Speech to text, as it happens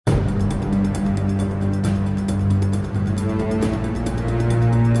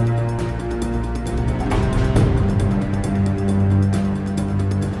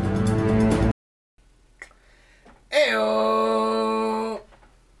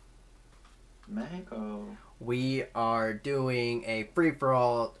Mexico. We are doing a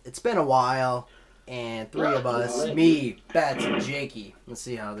free-for-all. It's been a while, and three of us, me, Bats, and Jakey. Let's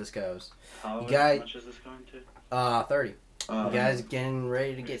see how this goes. How you guys, much is this going to? 30. You guys getting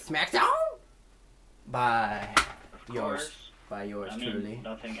ready to get smacked on? By yours. By yours, I mean, truly.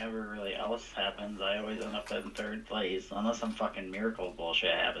 nothing ever really else happens. I always end up in third place. Unless some fucking miracle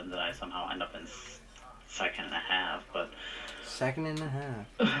bullshit happens and I somehow end up in second and a half, but... Second and a half.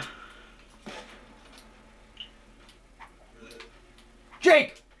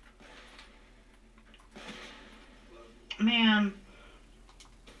 Jake! Man.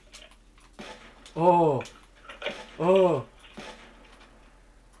 Oh. Oh.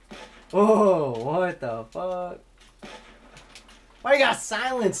 Oh, what the fuck? Why you got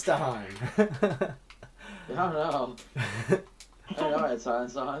silenced on? I don't know. I don't know I had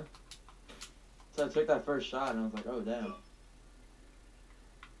silence on. So I took that first shot and I was like, oh damn.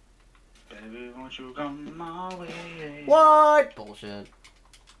 Baby, won't you come my way? What? Bullshit.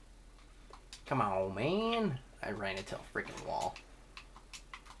 Come on, man. I ran into a freaking wall.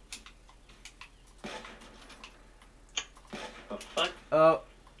 The fuck? Oh.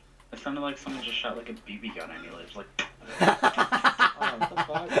 It sounded like someone just shot like a BB gun at me. It was like... Oh, what the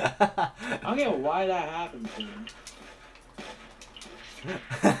fuck? I don't get why that happened to me.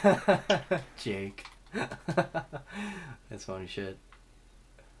 Jake. That's funny shit.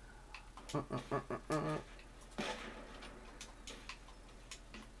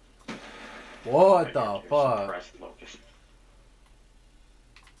 What the fuck?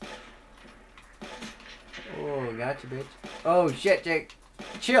 Oh, gotcha, bitch. Oh shit, Jake.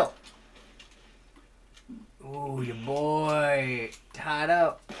 Chill. Ooh, your boy. Tied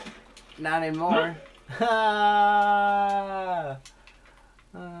up. Not anymore. Ah.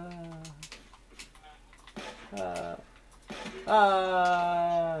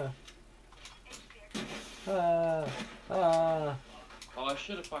 Oh, I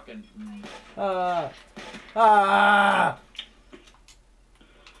should have fucking...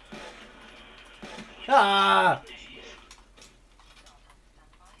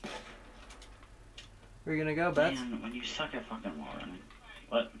 Where you gonna go, Bets? Man, when you suck at fucking wall running.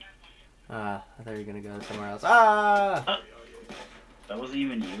 What? I thought you were gonna go somewhere else. That wasn't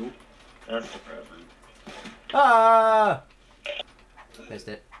even you? That's depressing. Missed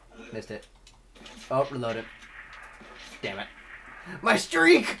it. Missed it. Oh, reload it. Damn it. My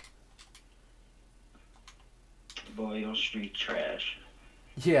streak! Boy, your streak trash.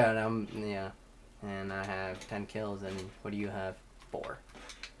 Yeah, and and I have 10 kills, and what do you have? 4.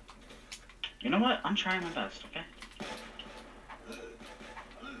 You know what? I'm trying my best, okay?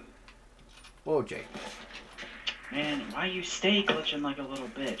 Whoa, Jake. Man, why you stay glitching like a little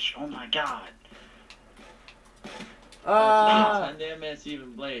bitch? Oh my god. 10 damn minutes to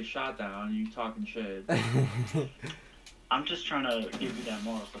even lay a shot down, you talking shit. I'm just trying to give you that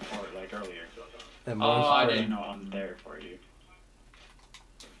moral support like earlier. I didn't know I'm there for you.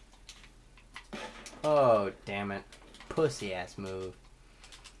 Oh, damn it. Pussy ass move.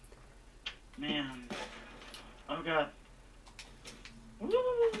 Man. Oh god.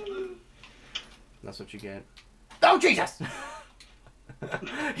 That's what you get. Oh, Jesus!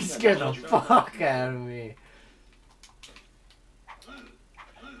 He scared the fuck out of me.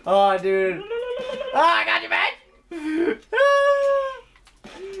 Oh, dude. Oh, I got you, man!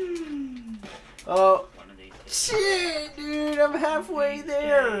 Oh. Shit, dude, I'm halfway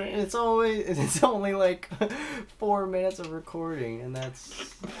there. It's only like 4 minutes of recording, and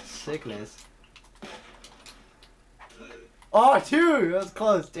that's sickness. Oh, dude, that was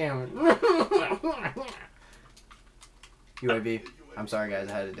close. Damn it. UAV. I'm sorry, guys.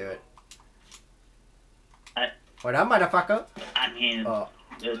 I had to do it. What up, motherfucker? I mean,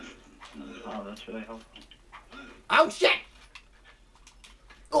 that's really helpful. Oh shit!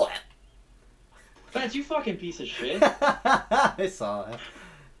 Oh. Fats, you fucking piece of shit. I saw it.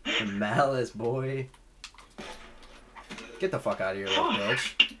 The malice, boy. Get the fuck out of here, little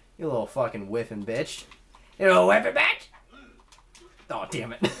bitch. You little fucking whiffing bitch. You little whiffing bitch! Oh,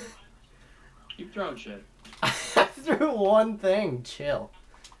 damn it. Keep throwing shit. I threw one thing. Chill.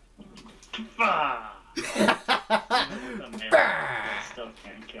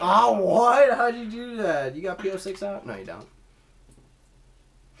 Oh, what? How'd you do that? You got PO6 out? No, you don't.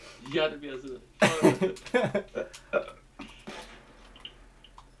 You got to be able to...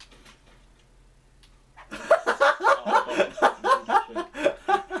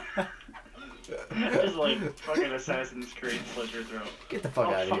 Just like fucking Assassin's Creed slit your throat. Get the fuck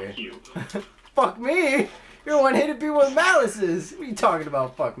out of fuck here. You. Fuck me? You're the one hitting people with malices. What are you talking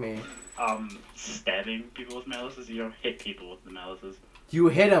about? Fuck me. stabbing people with malices. You don't hit people with the malices. You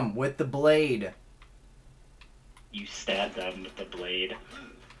hit him with the blade. You stab them with the blade.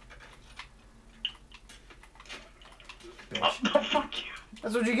 Bitch. Oh, fuck you.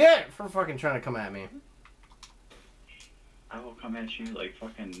 That's what you get for fucking trying to come at me. I will come at you like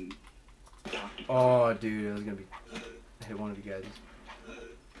fucking Donkey Kong. Oh, dude, it was gonna be. I hit one of you guys.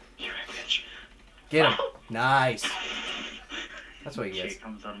 You're a bitch. Get him. Nice. That's what he She gets.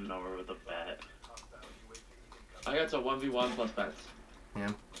 comes out of nowhere with a bat. I got to 1v1 plus bets. Yeah.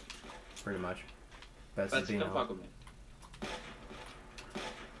 Pretty much. Bets is Bets, being come out. fuck with me.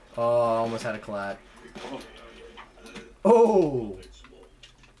 Oh, I almost had a collat. Oh. Oh!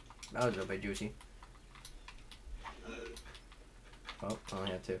 That was a bit juicy. Oh, I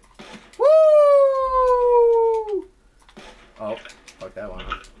only had two. Woo! Oh, fuck that one.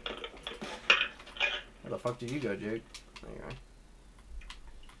 Where the fuck did you go, Jake? There you are.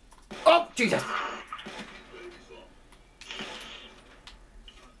 Oh, Jesus!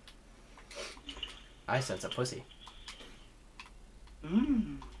 I sense a pussy.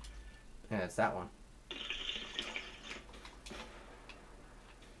 Mmm. Yeah, it's that one.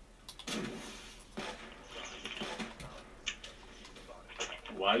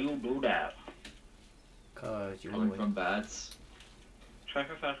 Why you do that? Cause you're Coming annoying. from bats.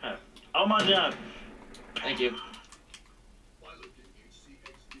 Oh my god! Thank you.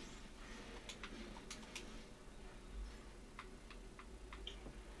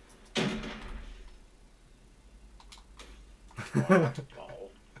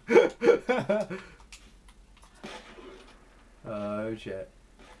 Oh shit.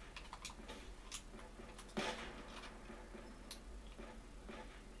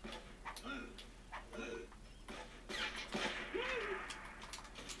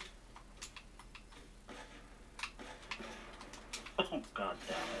 Oh god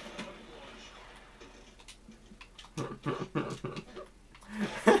damn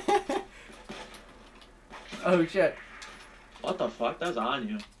it. Oh shit. What the fuck? That was on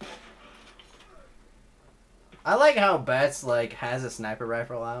you. I like how Bets like has a sniper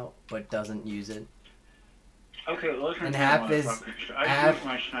rifle out but doesn't use it. Okay, listen And to half me, is- motherfucker. I half- use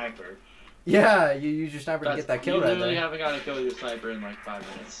my sniper. Yeah, you use your sniper to get that kill you right literally there. haven't got a kill with your sniper in like 5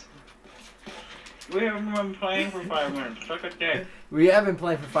 minutes. We haven't been playing for 5 minutes. Suck a dick. We have been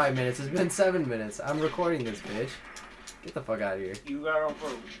playing for 5 minutes. It's been 7 minutes. I'm recording this, bitch. Get the fuck out of here. You got to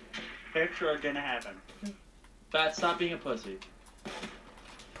prove. Picture it didn't happen. Bat, stop being a pussy.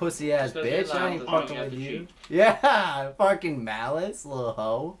 Pussy ass Just 'cause you're bitch. I loud ain't doesn't mean fucking you have with to you. cheat. Yeah, fucking malice, little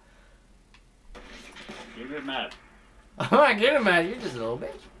hoe. You get mad. I'm not getting mad. You're just a little bitch.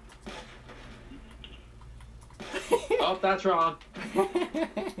 Oh, that's wrong.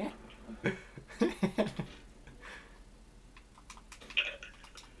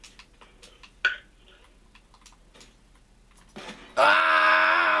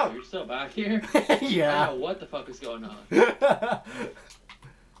 Oh! You're still back here? I don't Yeah. know what the fuck is going on.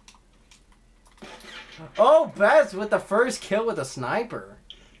 Oh, Bess with the first kill with a sniper.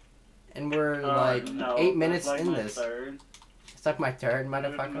 And we're like no, 8 minutes that's like in my this. Third. Stuck my turd,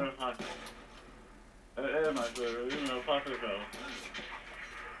 motherfucker.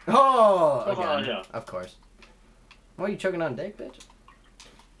 Oh, again. yeah. Of course. Why are you choking on dick, bitch?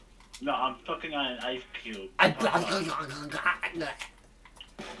 No, I'm fucking on an ice cube.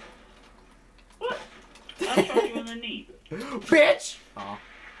 What? I shot you in the knee. Bitch! Oh,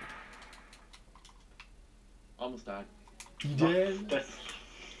 Almost died. you did? That's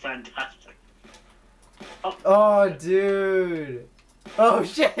fantastic. Oh, dude. Oh,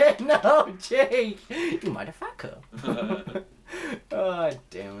 shit. No, Jake. You motherfucker. Oh,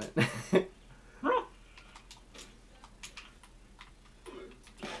 damn it.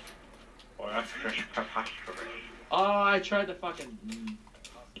 Well, that's just preposterous. Oh, I tried to fucking.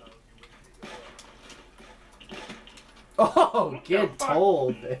 Oh, get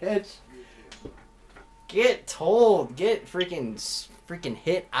told, bitch. Get told. Get freaking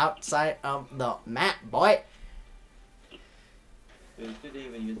hit outside of the map, boy. Dude, didn't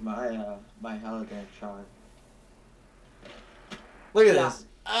even use my my hologram shot. Look at Yeah. this.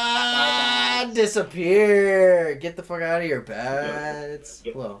 Ah, disappear. Get the fuck out of here, bats.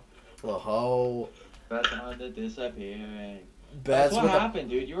 Little hoe. That's on the disappearing. Bats That's what with a... happened,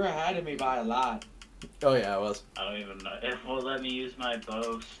 dude. You were ahead of me by a lot. Oh, yeah, I was. I don't even know. It won't let me use my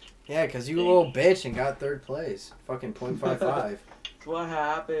boast. Yeah, because you a little bitch and got third place. Fucking .55. That's what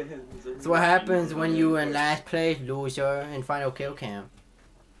happens. That's what happens when you in last place, loser, in final kill cam.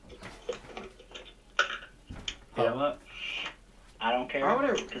 You know what? I don't care. I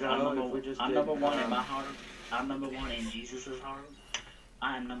would've- Because no, I'm if we number, just I'm did, number one in my heart. I'm number one in Jesus' heart.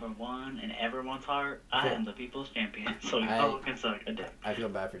 I am number one in everyone's heart. I am the people's champion. So y'all can suck a dick. I feel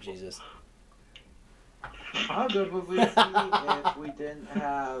bad for Jesus. How good would we be if we didn't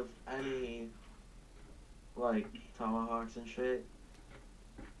have any, like, tomahawks and shit?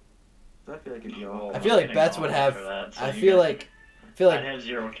 I feel like it'd be all. I feel like Bets would have. I feel like I'd have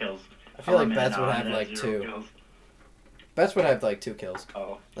 0 kills. I feel like Bets would have like 2. Kills. Bets would have like 2 kills.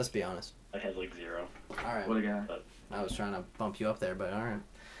 Oh, Let's be honest. I had like 0. All right. What a guy. I was trying to bump you up there, but all right.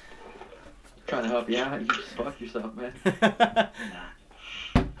 Trying to help you out. You just fuck yourself, man. Nah.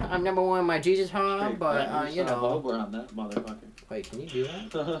 I'm number 1 in my Jesus home, Straight but Brent, you know. Over on that motherfucker. Wait, can you do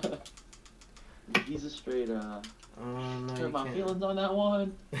that? Jesus straight No, hurt you my can't. feelings on that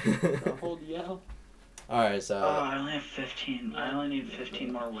one. I'll hold you out. All right, so. Oh, I only have 15. I only need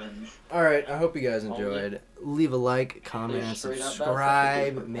 15 more wins. All right, I hope you guys enjoyed. Leave a like, comment, and Straight up, that's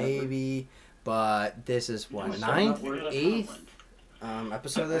subscribe, like a maybe. But this is what, It's 9th, not worth 8th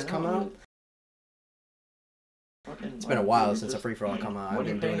episode that's come out. It's been a while since a free for all come out. I've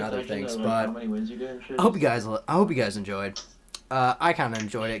been doing other things, but how many wins you get and shit? I hope you guys enjoyed. I kind of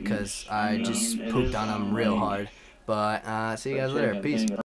enjoyed it because I just pooped on them real hard. But see you guys later. Peace.